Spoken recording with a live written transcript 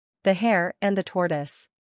The Hare and the Tortoise.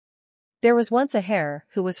 There was once a hare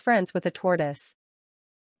who was friends with a tortoise.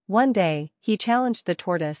 One day, he challenged the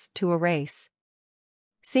tortoise to a race.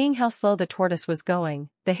 Seeing how slow the tortoise was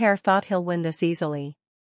going, the hare thought he'll win this easily.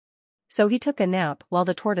 So he took a nap while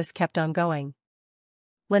the tortoise kept on going.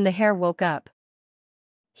 When the hare woke up,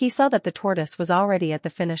 he saw that the tortoise was already at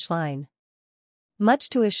the finish line.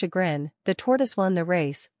 Much to his chagrin, the tortoise won the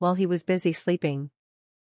race while he was busy sleeping.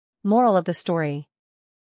 Moral of the story.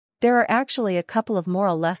 There are actually a couple of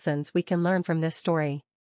moral lessons we can learn from this story.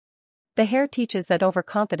 The hare teaches that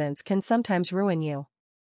overconfidence can sometimes ruin you,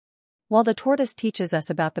 while the tortoise teaches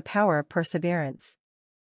us about the power of perseverance.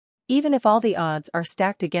 Even if all the odds are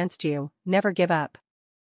stacked against you, never give up.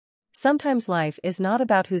 Sometimes life is not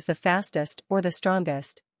about who's the fastest or the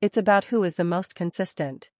strongest, it's about who is the most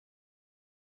consistent.